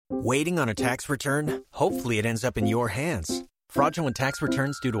Waiting on a tax return? Hopefully it ends up in your hands. Fraudulent tax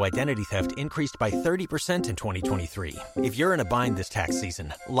returns due to identity theft increased by 30% in 2023. If you're in a bind this tax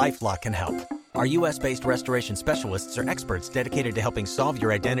season, LifeLock can help. Our U.S.-based restoration specialists are experts dedicated to helping solve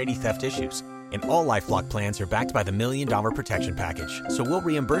your identity theft issues. And all LifeLock plans are backed by the $1 Million Protection Package. So we'll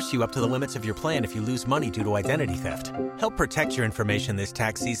reimburse you up to the limits of your plan if you lose money due to identity theft. Help protect your information this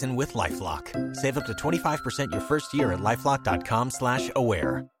tax season with LifeLock. Save up to 25% your first year at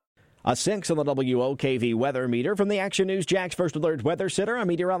LifeLock.com/aware. A 6 on the WOKV weather meter from the Action News Jax First Alert Weather Center. I'm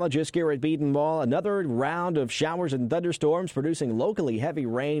meteorologist Garrett Beadenwall. Another round of showers and thunderstorms producing locally heavy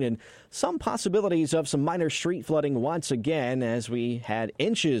rain and some possibilities of some minor street flooding once again as we had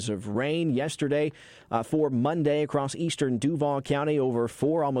inches of rain yesterday for Monday across eastern Duval County. Over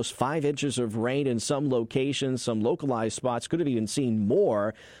 4, almost 5 inches of rain in some locations. Some localized spots could have even seen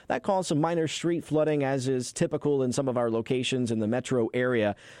more. That caused some minor street flooding, as is typical in some of our locations in the metro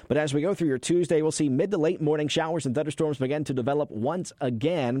area. But as we go through your Tuesday, we'll see mid to late morning showers and thunderstorms begin to develop once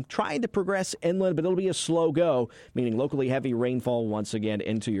again, trying to progress inland, but it'll be a slow go, meaning locally heavy rainfall once again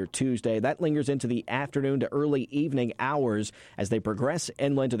into your Tuesday. That lingers into the afternoon to early evening hours as they progress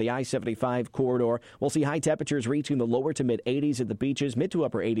inland to the I-75 corridor. We'll see high temperatures reaching the lower to mid 80s at the beaches, mid to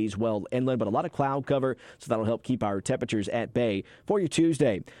upper 80s well inland, but a lot of cloud cover, so that'll help keep our temperatures at bay for your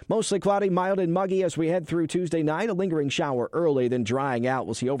Tuesday. Mostly cloudy, mild and muggy as we head through Tuesday night. A lingering shower early, then drying out.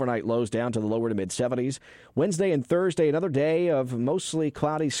 We'll see overnight lows down to the lower to mid 70s. Wednesday and Thursday, another day of mostly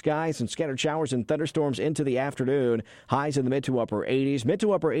cloudy skies and scattered showers and thunderstorms into the afternoon. Highs in the mid to upper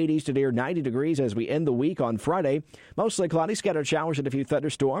 80s to near 90 degrees as we end the week on Friday. Mostly cloudy, scattered showers and a few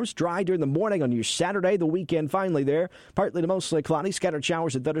thunderstorms. Dry during the morning on your Saturday. The weekend finally there. Partly to mostly cloudy, scattered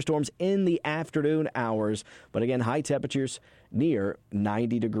showers and thunderstorms in the afternoon hours. But again, high temperatures near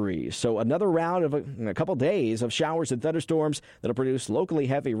 90 degrees. So another round of a couple days of showers and thunderstorms that'll produce locally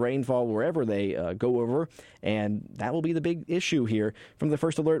heavy rainfall wherever they go over. And that will be the big issue here from the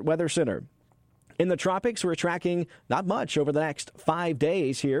First Alert Weather Center. In the tropics, we're tracking not much over the next 5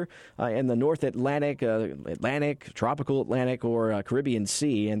 days here in the North Atlantic, tropical Atlantic, or Caribbean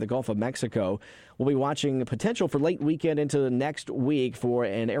Sea and the Gulf of Mexico. We'll be watching the potential for late weekend into the next week for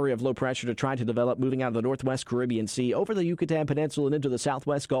an area of low pressure to try to develop moving out of the Northwest Caribbean Sea over the Yucatan Peninsula and into the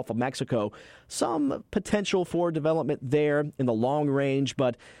Southwest Gulf of Mexico. Some potential for development there in the long range,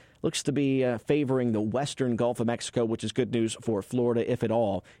 but looks to be favoring the western Gulf of Mexico, which is good news for Florida, if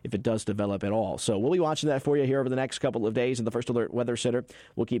it does develop at all. So we'll be watching that for you here over the next couple of days in the First Alert Weather Center.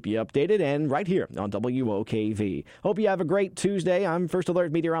 We'll keep you updated and right here on WOKV. Hope you have a great Tuesday. I'm First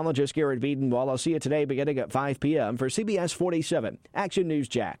Alert meteorologist Garrett Beadenwall. I'll see you today beginning at 5 p.m. for CBS 47 Action News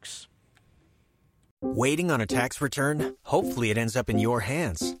Jax. Waiting on a tax return? Hopefully it ends up in your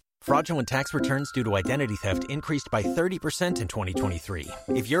hands. Fraudulent tax returns due to identity theft increased by 30% in 2023.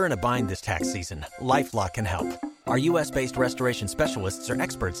 If you're in a bind this tax season, LifeLock can help. Our U.S.-based restoration specialists are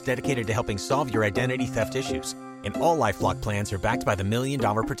experts dedicated to helping solve your identity theft issues. And all LifeLock plans are backed by the $1 Million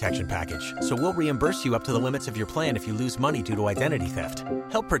Protection Package. So we'll reimburse you up to the limits of your plan if you lose money due to identity theft.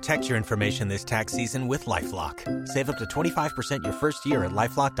 Help protect your information this tax season with LifeLock. Save up to 25% your first year at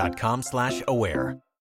LifeLock.com/aware.